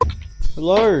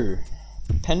Hello,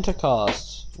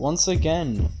 Pentacast once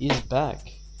again is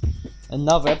back.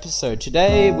 Another episode.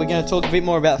 Today we're going to talk a bit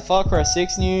more about Far Cry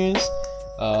 6 news.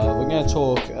 We're going to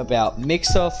talk about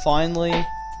Mixer finally.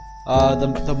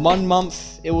 The 1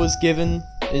 month it was given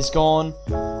is gone.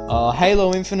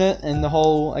 Halo Infinite and the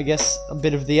whole, I guess, a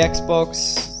bit of the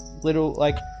Xbox little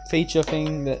feature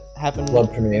thing that happened.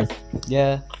 World premiere.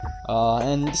 Yeah.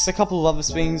 And just a couple of other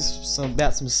things,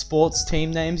 about some sports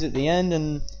team names at the end,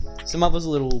 and some other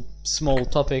little small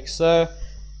topics. So,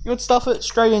 let's stuff it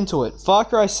straight into it. Far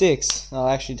Cry 6.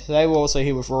 Actually, today we're also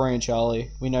here with Rory and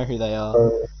Charlie. We know who they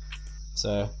are.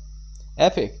 So,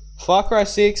 epic. Far Cry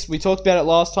 6, we talked about it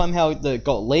last time, how it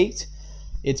got leaked.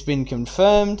 It's been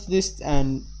confirmed this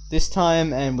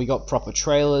time, and we got proper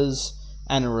trailers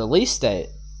and a release date.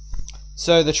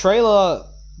 So, the trailer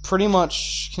pretty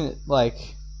much,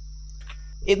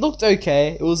 it looked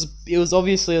okay. It was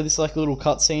obviously this little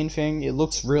cutscene thing. It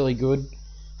looks really good,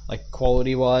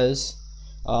 quality wise.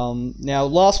 Now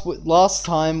last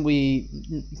time we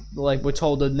were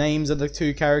told the names of the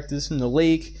two characters from the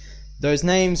leak. Those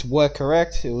names were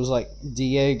correct. It was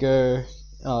Diego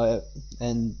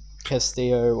and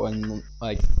Castillo and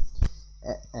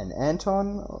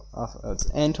Anton. It's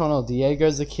Anton or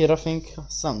Diego's the kid, I think,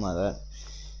 something like that.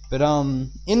 But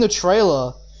in the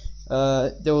trailer,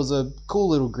 there was a cool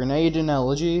little grenade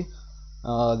analogy.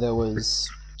 There was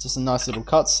just a nice little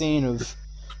cutscene of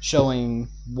showing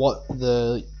what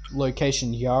the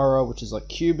location Yara, which is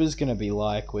Cuba's gonna be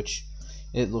like, which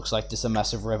it looks like just a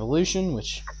massive revolution,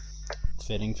 which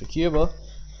fitting for Cuba.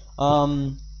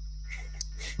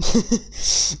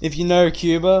 If you know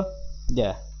Cuba,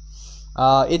 yeah.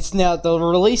 It's now, the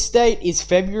release date is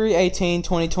February 18,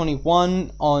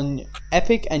 2021 on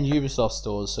Epic and Ubisoft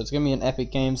stores. So it's going to be an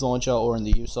Epic Games launcher or in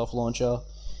the Ubisoft launcher.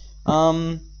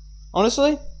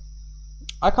 Honestly,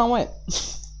 I can't wait.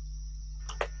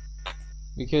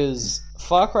 Because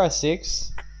Far Cry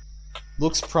 6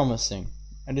 looks promising.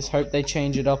 I just hope they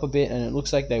change it up a bit, and it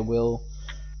looks like they will.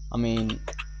 I mean,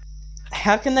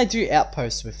 how can they do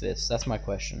Outposts with this? That's my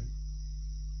question.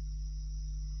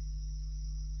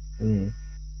 How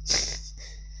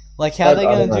are they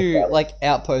gonna do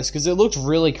Outposts? Because it looked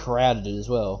really crowded as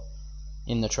well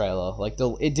in the trailer.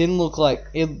 It didn't look like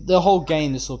it. The whole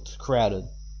game just looked crowded.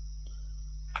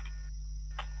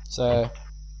 So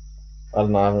I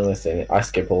don't know. I haven't really seen it. I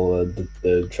skip all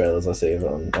the trailers I see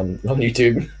on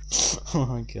YouTube. Oh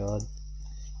my god.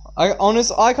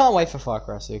 I can't wait for Far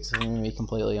Cry 6. I'm gonna be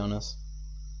completely honest.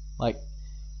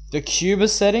 The Cuba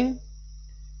setting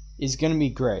is gonna be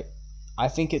great. I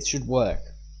think it should work.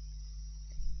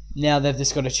 Now they've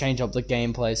just got to change up the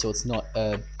gameplay so it's not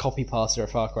a copy pasta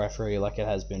of Far Cry 3 like it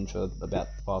has been for about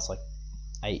the past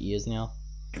 8 years now.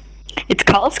 Its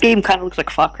color scheme kind of looks like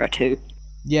Far Cry 2.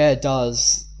 Yeah, it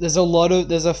does. There's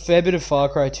a fair bit of Far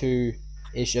Cry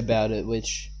 2-ish about it,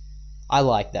 which I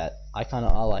like that. I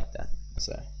like that.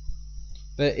 So,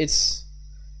 but it's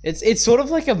sort of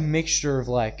like a mixture of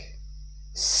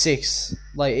 6.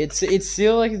 It's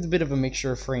still it's a bit of a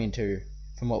mixture of 3 and 2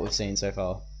 from what we've seen so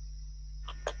far.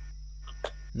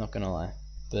 Not gonna lie,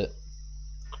 but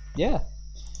yeah,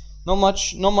 not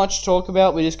much to talk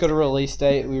about. We just got a release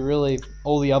date.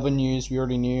 All the other news we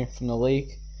already knew from the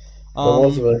leak. What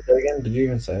was the release date again? Did you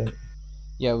even say it?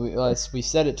 Yeah, we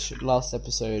said it last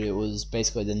episode. It was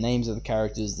basically the names of the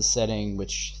characters, the setting,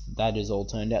 which that is all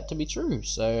turned out to be true.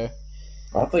 So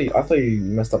I thought you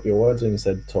messed up your words when you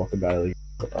said talk about it.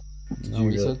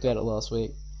 We talked about it last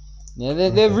week. Yeah,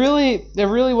 there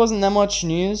really wasn't that much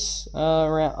news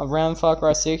around Far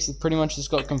Cry 6. It pretty much just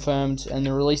got confirmed, and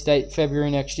the release date February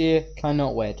next year.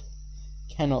 Cannot wait.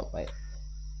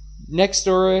 Next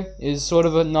story is sort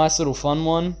of a nice little fun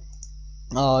one.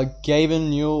 Gabe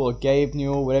Newell,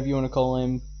 whatever you want to call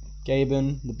him,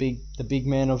 Gaben, the big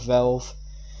man of Valve,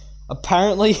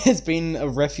 apparently has been a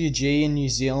refugee in New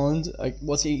Zealand.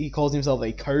 He calls himself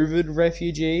a COVID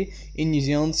refugee in New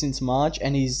Zealand since March,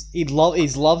 and he's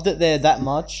loved it there that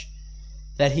much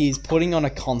that he's putting on a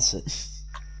concert.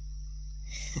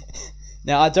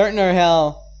 Now I don't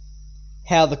know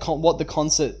what the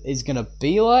concert is gonna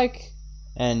be like,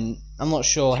 and I'm not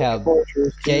sure how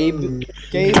Gabe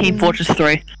Team Fortress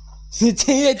 3. We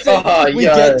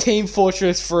get Team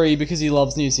Fortress 3 because he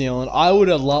loves New Zealand. I would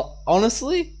have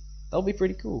honestly. That'll be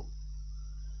pretty cool.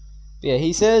 But yeah,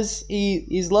 he says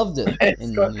he's loved it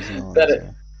in New Zealand.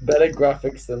 Better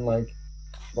graphics than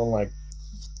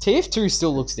TF2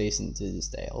 still looks decent to this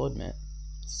day, I'll admit.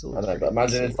 I know, but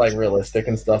imagine it's realistic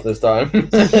and stuff this time.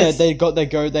 Yeah, they go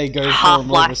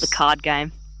Half-Life the card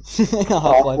game.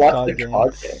 Half-Life card game.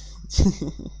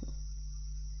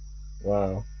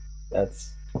 Wow.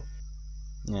 That's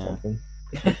Yeah. something.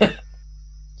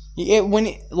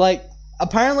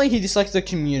 Apparently he dislikes the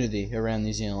community around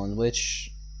New Zealand,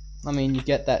 which, I mean, you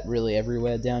get that really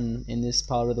everywhere down in this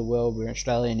part of the world. We're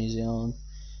Australia and New Zealand.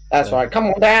 That's right. Come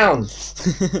on down.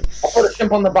 I'll put a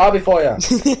shrimp on the barbie for you.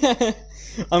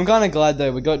 I'm kind of glad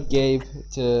though we got Gabe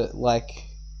to like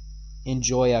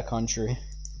enjoy our country.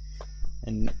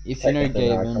 And if you know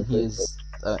Gaben, he is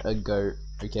a goat.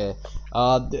 Okay.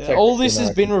 All this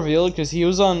has been revealed because he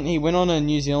went on a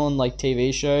New Zealand like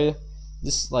TV show,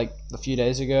 just like a few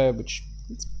days ago, which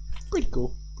it's pretty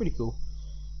cool.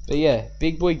 But yeah,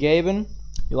 big boy Gaben,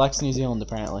 he likes New Zealand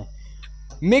apparently.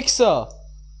 Mixer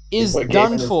is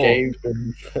done for.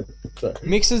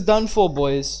 Mixer's done for,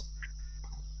 boys.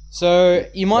 So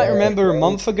you might remember a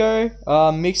month ago,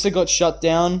 Mixer got shut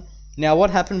down. Now what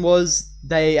happened was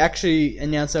they actually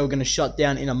announced they were going to shut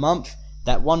down in a month.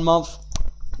 That 1 month,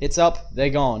 it's up, they're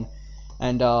gone.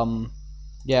 And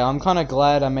yeah, I'm kind of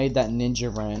glad I made that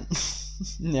ninja rant.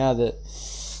 Now that.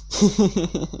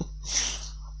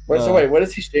 Wait, what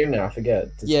does he stream now? I forget.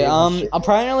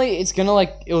 Apparently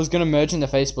it was gonna merge into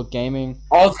Facebook Gaming.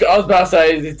 I was about to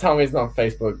say, he's telling me it's not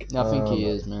Facebook. I think he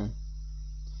is, man.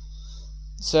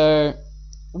 So,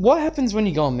 what happens when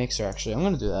you go on Mixer? Actually, I'm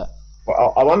gonna do that.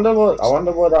 Well, I wonder what.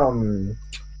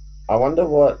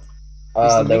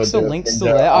 Is the Mixer link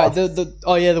still there?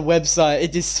 The website.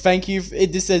 It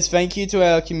just says thank you to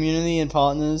our community and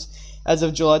partners. As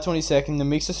of July 22nd, the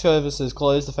Mixer services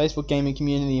closed. The Facebook gaming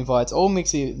community invites all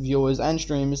Mixer viewers and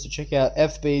streamers to check out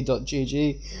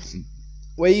fb.gg,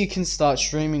 where you can start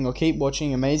streaming or keep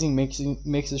watching amazing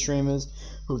Mixer streamers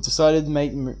who have decided to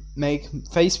make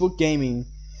Facebook gaming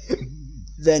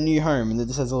their new home. And it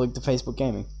just has a link to Facebook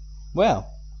gaming. Wow.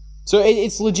 So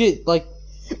it's legit, like,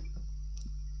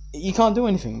 you can't do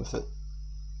anything with it.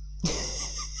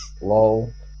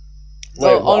 Lol.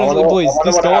 Wait, honestly, please,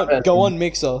 just go on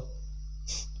Mixer.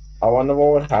 I wonder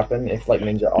what would happen if, like,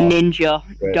 Ninja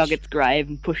dug its grave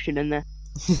and pushed it in there.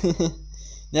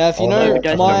 Now, if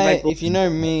you know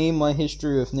me, my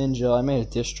history with Ninja, I made a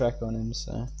diss track on him,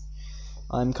 so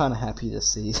I'm kind of happy to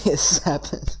see this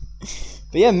happen.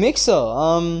 But yeah,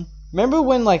 Mixer. Remember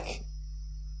when like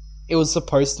it was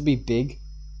supposed to be big?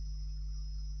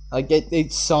 Like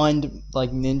it signed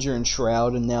like Ninja and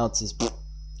Shroud, and now it's just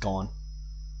gone.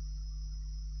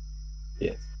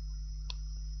 Yeah.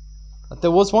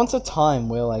 There was once a time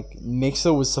where like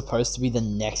Mixer was supposed to be the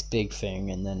next big thing,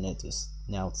 and then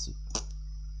now it's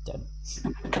dead.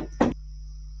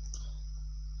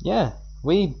 Yeah,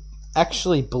 we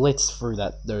actually blitzed through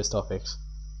those topics.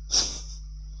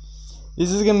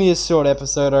 This is gonna be a short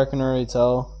episode, I can already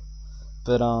tell.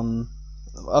 But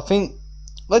I think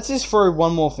let's just throw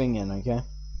one more thing in, okay?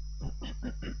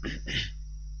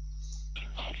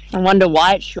 I wonder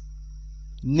why it's short.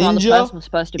 Ninja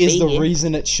is the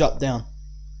reason it shut down.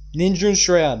 Ninja and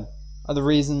Shroud are the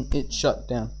reason it shut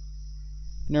down.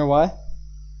 You know why?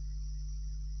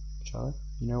 Charlie,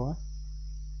 you know why?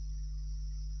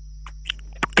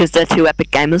 Because they're two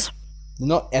epic gamers. They're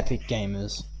not epic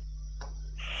gamers.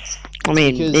 I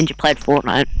mean, Ninja played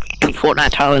Fortnite.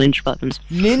 Fortnite Tyler Ninja buttons.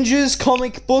 Ninja's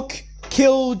comic book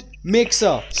killed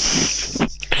Mixer.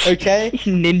 Okay?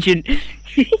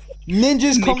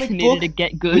 Ninja's comic book, to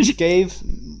get good. which gave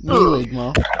me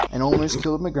Ligma and almost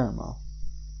killed my grandma.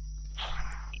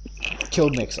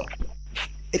 Killed Mixer.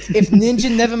 If Ninja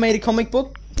never made a comic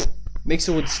book,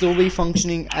 Mixer would still be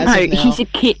functioning as of now. He's a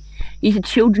kid. He's a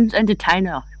children's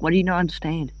entertainer. What do you not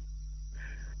understand?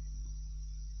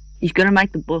 He's gonna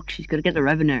make the books. He's gonna get the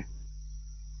revenue.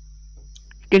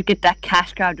 He's gonna get that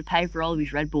cash card to pay for all of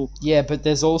his Red Bull. Yeah, but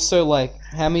there's also like,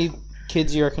 how many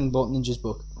kids you reckon bought Ninja's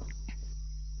book?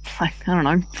 Like, I don't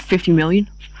know, 50 million?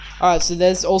 Alright, so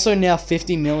there's also now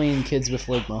 50 million kids with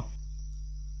Ligma.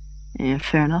 Yeah,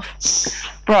 fair enough.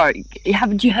 Bro,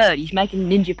 haven't you heard? He's making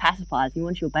Ninja pacifiers. He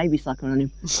wants your baby sucking on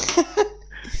him.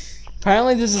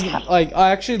 Apparently this is, like,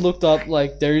 I actually looked up,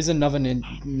 like, there is another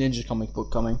Ninja comic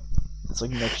book coming. It's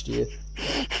like next year.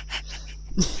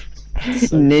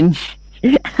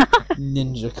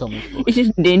 Ninja comic book. It's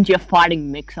just Ninja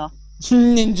fighting Mixer.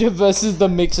 Ninja versus the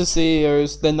Mixer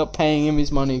CEOs. They're not paying him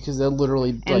his money because they're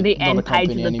literally like, and the not end a company page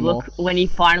of the anymore. book, when he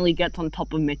finally gets on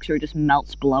top of Mixer, it just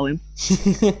melts below him.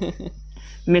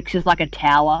 Mixer's like a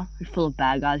tower full of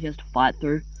bad guys he has to fight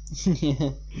through.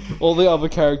 Yeah. All the other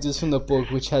characters from the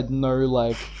book, which had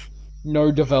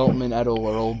no development at all,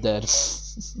 are all dead.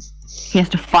 He has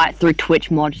to fight through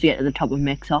Twitch mods to get to the top of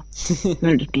Mixer.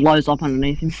 And it just blows up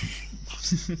underneath him.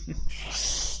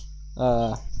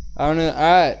 I don't know.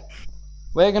 Alright.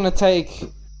 We're gonna take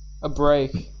a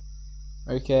break.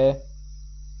 Okay?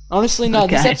 Honestly, no,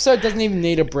 this episode doesn't even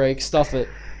need a break. Stuff it.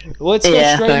 Let's go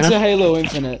Yeah, straight fair into enough. Halo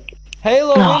Infinite.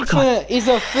 Halo Oh, Infinite is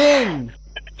a thing!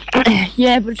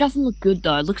 Yeah, but it doesn't look good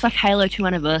though. It looks like Halo 2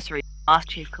 Anniversary,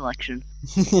 Master Chief Collection.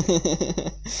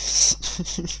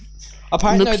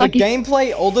 Apparently, no, Looks the like it's-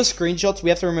 gameplay, all the screenshots, we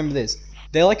have to remember this.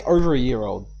 They're like over a year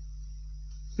old.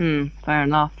 Fair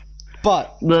enough.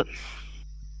 But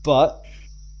But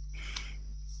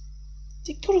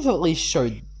they could have at least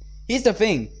showed. Here's the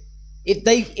thing: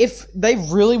 if they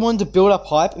really wanted to build up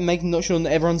hype and make sure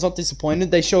that everyone's not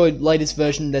disappointed, they show a latest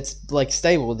version that's like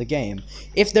stable of the game.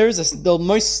 If there is the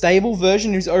most stable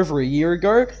version who's over a year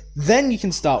ago, then you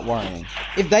can start worrying.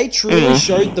 If they truly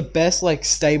showed the best like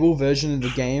stable version of the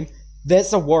game,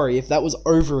 that's a worry. If that was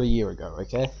over a year ago,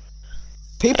 okay.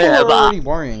 People Yeah, are but- already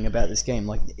worrying about this game,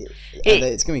 like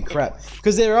it's gonna be crap.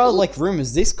 Because there are like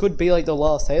rumors this could be like the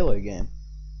last Halo game.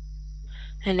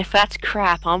 and if that's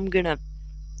crap, I'm gonna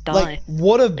die. Like,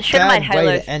 what a Should've bad made way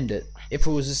Halo- to end it if it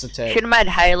was just a tape. Should have made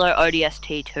Halo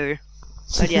ODST too.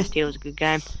 ODST was a good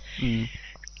game. Mm.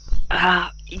 Yeah.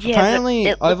 Apparently,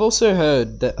 but I've also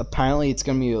heard that apparently it's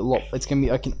gonna be it's gonna be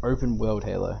like an open world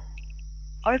Halo.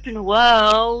 open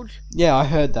world. Yeah, I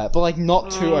heard that, but like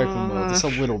not too open world, just a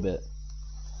little bit.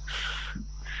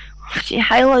 See,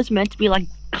 Halo's meant to be like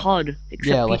COD,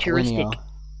 except Yeah, like futuristic.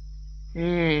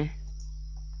 linear.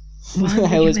 Mm.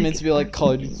 Halo's meant to be like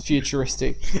COD,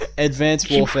 futuristic, Advanced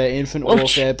Warfare, Infinite Oh,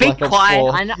 Warfare, be Black Ops quiet.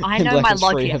 4, I and know Black my Ops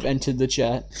 3 logic. have entered the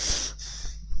chat.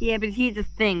 Yeah, but here's the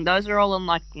thing: those are all on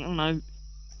like I don't know,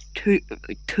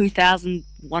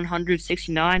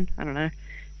 2,169. I don't know.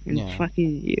 And Yeah.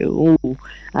 fucking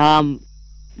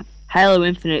Halo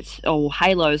Infinite's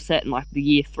Halo's set in like the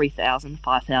year 3,000,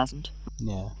 5,000.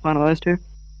 Yeah, One of those two.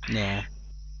 yeah.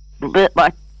 But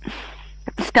like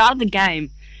at the start of the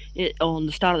game, on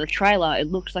the start of the trailer,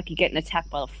 it looks like you're getting attacked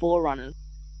by the Forerunners,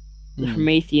 the Mm.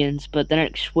 Prometheans, but then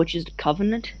it switches to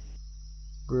Covenant.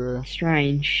 Bruh.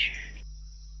 Strange.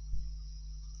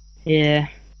 Yeah,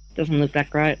 doesn't look that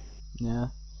great. Yeah.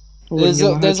 I wouldn't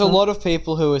give my There's a hopes up. lot of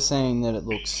people who are saying that it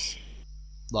looks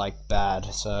like bad,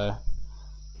 so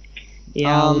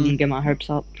Yeah, I wouldn't get my hopes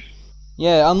up.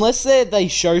 yeah, unless they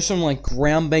show some like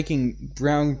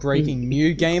groundbreaking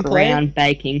new gameplay. Ground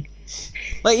baking.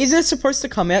 Like, isn't it supposed to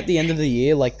come out the end of the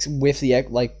year? Like with the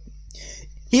like,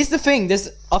 here's the thing.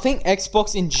 I think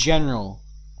Xbox in general,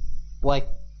 like,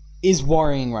 is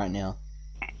worrying right now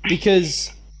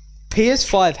because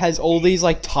PS5 has all these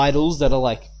like titles that are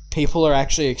like people are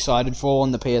actually excited for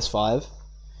on the PS5,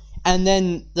 and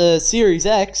then the Series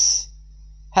X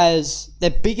has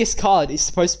their biggest card is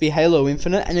supposed to be Halo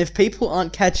Infinite, and if people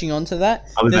aren't catching on to that,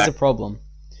 I'll be there's back. a problem.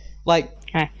 Like,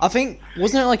 Okay. I think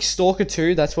wasn't it like Stalker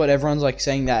 2? That's what everyone's like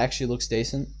saying that actually looks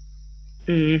decent.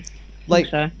 Like,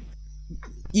 So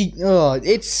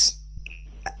it's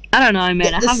I don't know,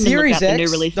 man. I the haven't Series looked at the new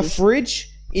X. releases. The fridge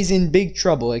is in big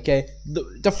trouble. Okay,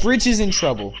 the fridge is in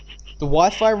trouble. The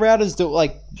Wi-Fi routers do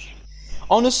like.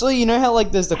 Honestly, you know how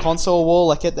like there's the console war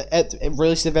like at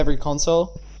release of every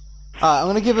console. I'm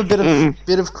gonna give a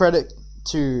bit of credit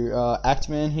to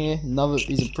Actman here.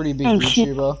 He's a pretty big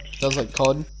YouTuber. Does like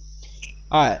COD.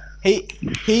 All right,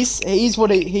 he's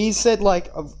what he said like.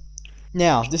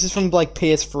 Now this is from like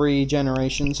PS3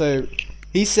 generation. So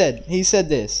he said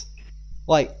this,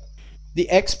 like the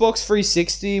Xbox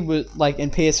 360 was like in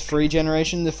PS3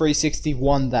 generation. The 360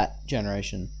 won that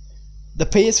generation. The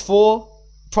PS4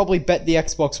 probably bet the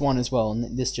Xbox One as well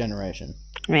in this generation.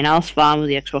 I mean, I was fine with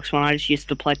the Xbox One. I just used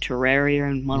to play Terraria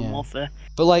and Modern Yeah. Warfare.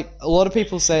 But like a lot of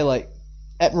people say, like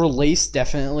at release,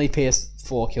 definitely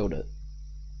PS4 killed it.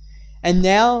 And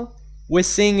now we're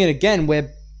seeing it again,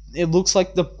 where it looks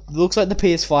like the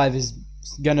PS5 is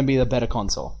gonna be the better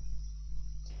console.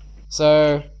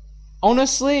 So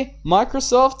honestly,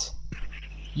 Microsoft,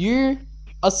 you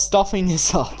are stuffing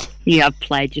this up. You have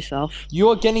played yourself. You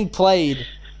are getting played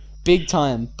big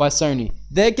time by Sony.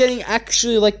 They're getting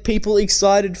actually like people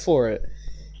excited for it,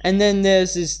 and then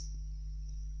there's this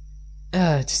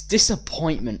just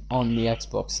disappointment on the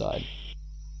Xbox side.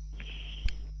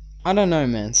 I don't know,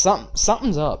 man.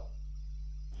 Something's up.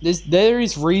 There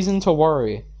is reason to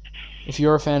worry if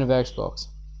you're a fan of Xbox.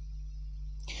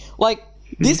 Like,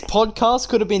 this podcast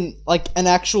could have been like an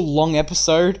actual long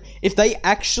episode if they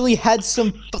actually had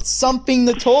something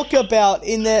to talk about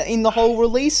in the whole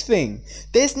release thing.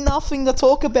 There's nothing to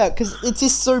talk about because it's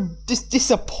just so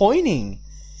disappointing.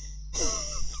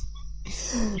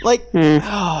 Like,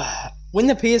 when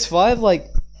the PS5 like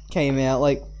came out,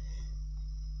 like,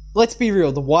 let's be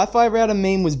real, the Wi-Fi router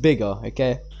meme was bigger,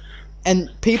 okay, and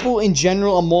people in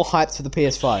general are more hyped for the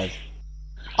PS5.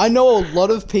 I know a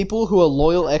lot of people who are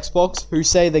loyal Xbox who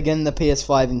say they're getting the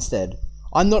PS5 instead.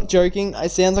 I'm not joking.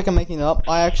 It sounds like I'm making it up.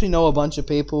 I actually know a bunch of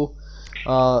people.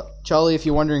 Charlie, if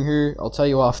you're wondering who, I'll tell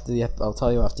you after the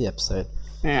episode.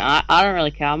 Yeah, I don't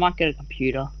really care. I might get a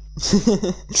computer.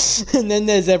 And then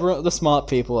there's everyone, the smart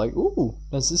people, like, ooh,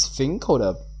 there's this thing called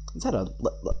is that a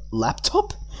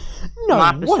laptop? No, I might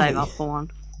have to way. save up for one.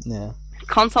 Yeah.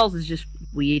 Consoles is just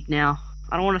weird now.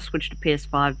 I don't want to switch to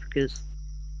PS5 because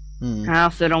I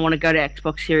also don't want to go to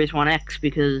Xbox Series One X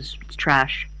because it's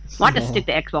trash. Might just stick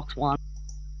to Xbox One.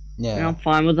 Yeah. And I'm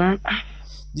fine with that.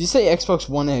 Did you say Xbox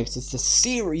One X? It's the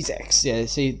Series X. Yeah,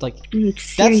 see, like,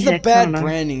 Series that's the X, bad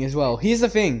branding as well. Here's the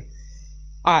thing.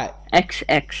 Alright.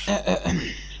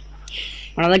 XX.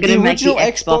 When are they The going to make the original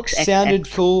Xbox XX? sounded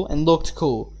cool and looked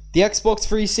cool. The Xbox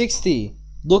 360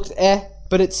 looked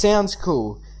but it sounds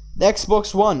cool. The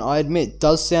Xbox One, I admit,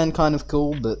 does sound kind of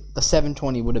cool, but the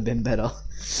 720 would have been better.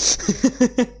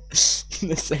 The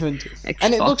 720.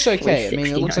 And it looks okay. I mean,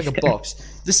 it looks like a box.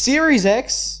 The Series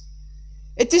X,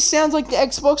 it just sounds like the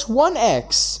Xbox One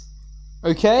X.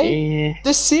 Okay? Yeah.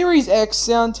 The Series X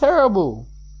sound terrible.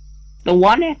 The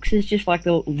One X is just like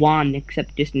the One,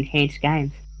 except just enhanced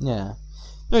games. Yeah.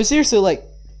 No, seriously, like,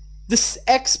 this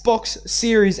Xbox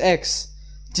Series X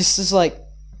just is like,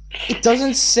 it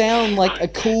doesn't sound like a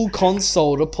cool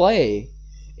console to play.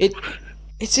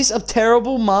 It's just a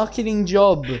terrible marketing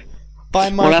job by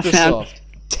Microsoft.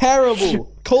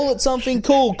 Terrible. Call it something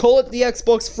cool. Call it the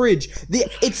Xbox fridge.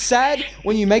 It's sad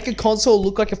when you make a console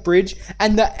look like a fridge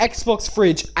and the Xbox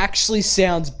fridge actually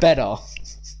sounds better.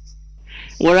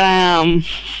 What I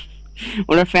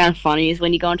found funny is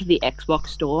when you go into the Xbox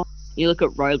store, you look at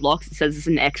Roblox, it says it's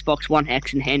an Xbox One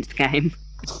X enhanced game.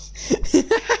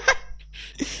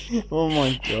 Oh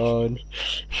my god.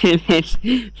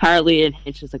 Apparently it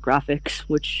enhances the graphics,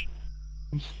 which...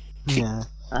 Yeah.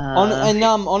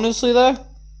 Honestly though, I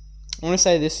want to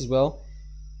say this as well.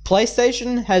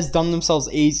 PlayStation has done themselves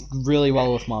really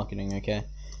well with marketing, okay?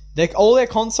 All their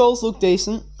consoles look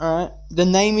decent, alright? The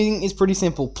naming is pretty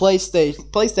simple.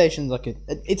 PlayStation's like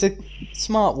it's a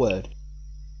smart word.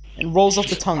 It rolls off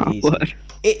the tongue easy.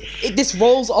 It just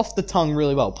rolls off the tongue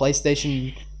really well.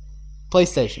 PlayStation 2,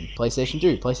 PlayStation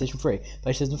 3,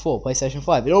 PlayStation 4, PlayStation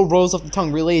 5. It all rolls off the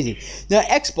tongue real easy. Now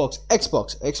Xbox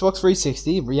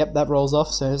 360, yep, that rolls off,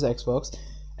 so does Xbox.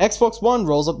 Xbox One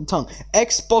rolls up the tongue.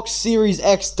 Xbox Series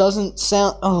X doesn't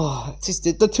sound... Oh, it's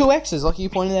just the two X's, like you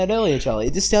pointed out earlier, Charlie.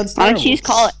 It just sounds terrible. Why don't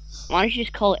you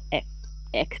just call it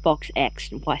Xbox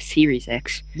X and why Series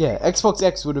X? Yeah, Xbox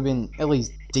X would have been at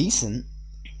least decent.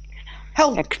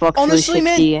 Hell, Xbox honestly,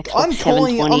 man, 360, I'm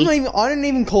calling it... $720. I don't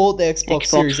even call it the Xbox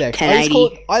Series X.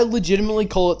 I legitimately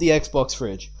call it the Xbox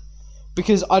fridge.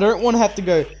 Because I don't want to have to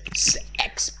go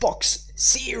Xbox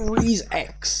Series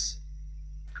X.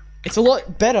 It's a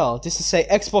lot better just to say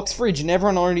Xbox fridge and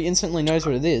everyone already instantly knows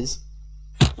what it is.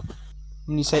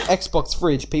 When you say Xbox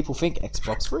fridge, people think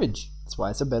Xbox fridge. That's why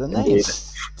it's a better name.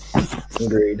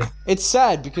 Agreed. It's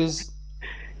sad because,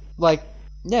 like,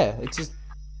 yeah, it's just...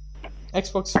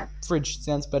 Xbox fridge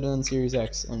sounds better than Series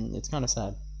X, and it's kind of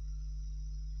sad.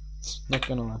 Not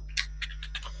gonna lie.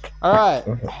 Alright,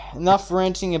 enough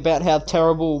ranting about how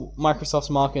terrible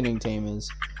Microsoft's marketing team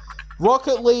is.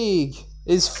 Rocket League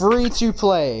is free to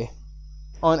play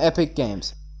on Epic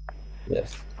Games.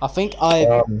 Yes. I think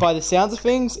by the sounds of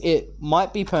things, it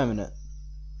might be permanent.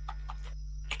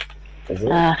 Is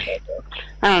it? I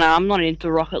don't know, I'm not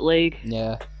into Rocket League.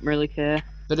 Yeah. Really care.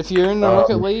 But if you're in the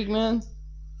Rocket League, man,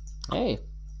 hey.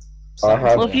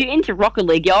 Well, if you're into Rocket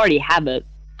League, you already have it.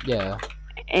 Yeah.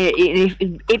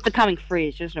 It becoming free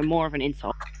is just more of an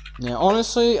insult. Yeah,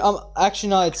 honestly, actually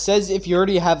no, it says if you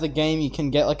already have the game, you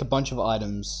can get like a bunch of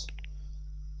items.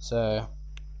 So, I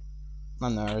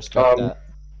don't know, I respect that.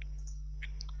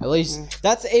 At least,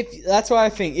 that's why I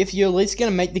think, if you're at least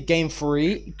gonna make the game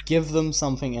free, give them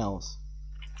something else.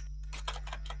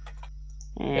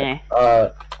 Yeah.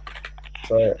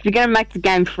 So, if you're gonna make the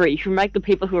game free, you should make the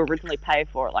people who originally pay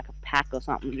for it like a pack or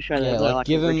something to show that they're like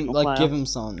give original them, player. give them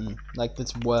something like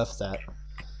that's worth that.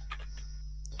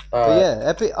 But yeah,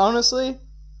 Epic. Honestly,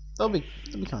 that'll be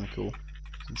kind of cool.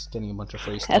 Just getting a bunch of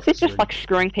free stuff. Epic's just like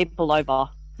screwing people over.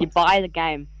 You buy the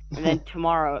game, and then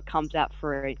tomorrow it comes out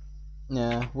free.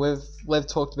 Yeah, we've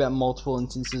talked about multiple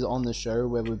instances on the show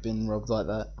where we've been robbed like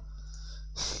that.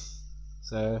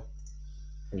 So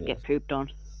Get pooped on.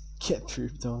 Get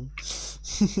pooped on.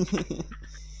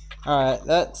 Alright,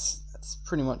 that's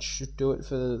pretty much should do it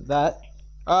for that.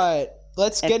 Alright,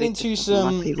 let's get into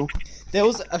some... There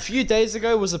was, a few days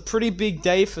ago, was a pretty big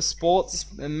day for sports,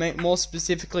 and more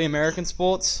specifically American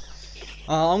sports.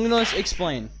 I'm gonna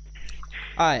explain.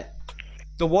 Alright,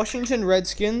 the Washington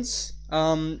Redskins,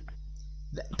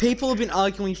 People have been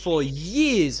arguing for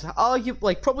years,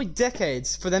 probably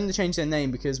decades, for them to change their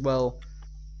name because, well,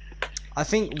 I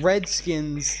think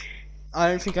Redskins. I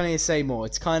don't think I need to say more.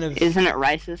 It's kind of. Isn't it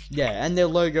racist? Yeah, and their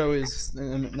logo is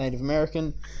Native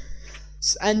American.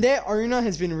 And their owner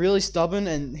has been really stubborn,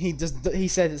 and he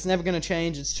said it's never going to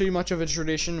change. It's too much of a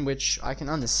tradition, which I can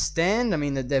understand. I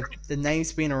mean, the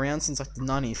name's been around since like the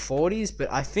 1940s,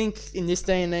 but I think in this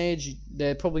day and age,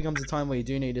 there probably comes a time where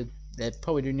they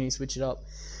probably do need to switch it up.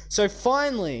 So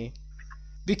finally,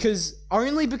 because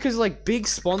like big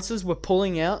sponsors were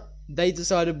pulling out, they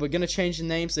decided we're going to change the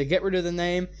name, so they get rid of the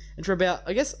name, and for about,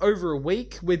 I guess, over a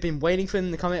week, we've been waiting for them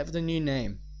to come out with a new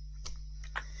name.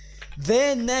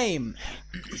 Their name.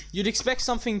 You'd expect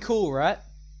something cool, right?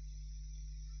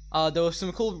 There were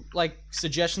some cool,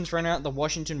 suggestions thrown out. The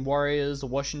Washington Warriors, the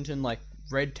Washington,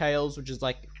 Red Tails, which is,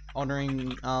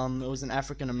 honoring, it was an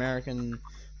African-American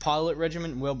pilot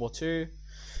regiment in World War II.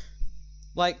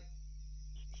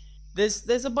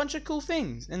 There's a bunch of cool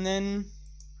things. And then,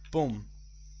 boom.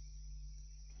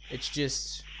 It's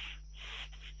just...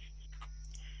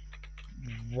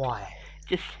 Why?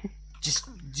 Just,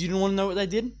 do you want to know what they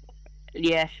did?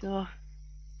 Yeah, sure.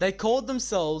 They called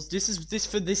themselves, this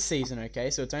for this season, okay?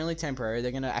 So it's only temporary.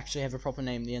 They're going to actually have a proper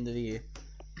name at the end of the year.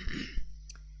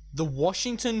 The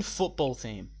Washington Football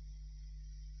Team.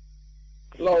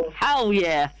 Lol. Hell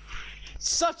yeah.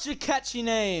 Such a catchy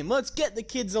name. Let's get the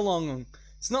kids along.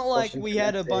 It's not like we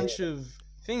had a bunch of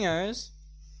thingos.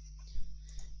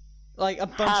 A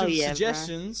bunch of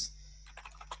suggestions.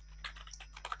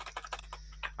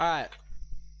 Alright.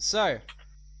 So...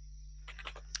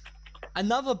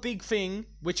 Another big thing,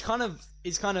 which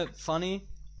is kind of funny,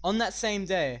 on that same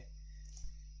day,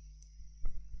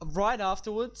 right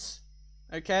afterwards,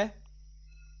 okay?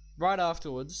 Right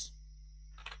afterwards,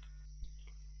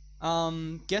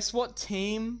 guess what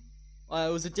team?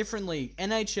 It was a different league.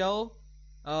 NHL,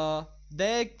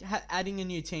 they're adding a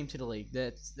new team to the league.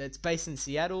 That's based in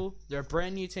Seattle. They're a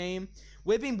brand new team.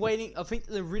 We've been waiting. I think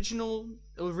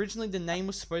originally the name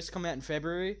was supposed to come out in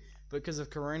February. Because of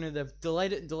Corona, they've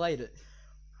delayed it.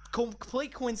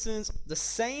 Complete coincidence, the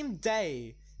same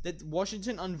day that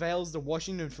Washington unveils the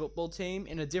Washington football team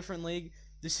in a different league,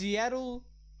 the Seattle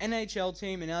NHL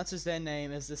team announces their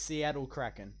name as the Seattle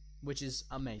Kraken, which is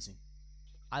amazing.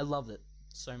 I loved it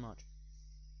so much.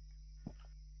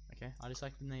 Okay, I just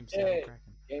like the name Seattle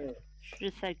Kraken. Yeah. Should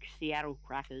just say Seattle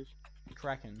Crackers.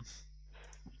 Kraken.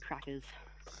 Crackers.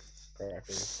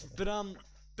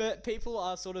 But people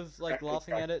are sort of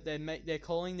laughing at it. They're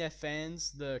calling their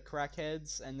fans the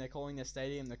crackheads, and they're calling their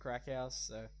stadium the crack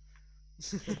house. So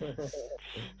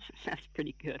that's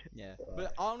pretty good. Yeah,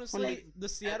 but honestly, the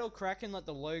Seattle Kraken,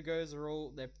 the logos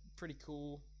they're pretty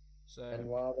cool. So and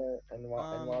while they're in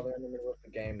the middle of the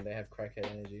game, they have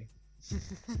crackhead energy.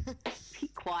 Be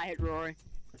quiet, Rory.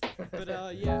 But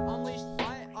yeah, Unleashed.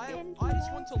 I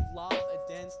just want to laugh at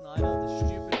Dan Snyder, the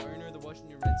stupid owner of the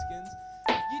Washington Redskins.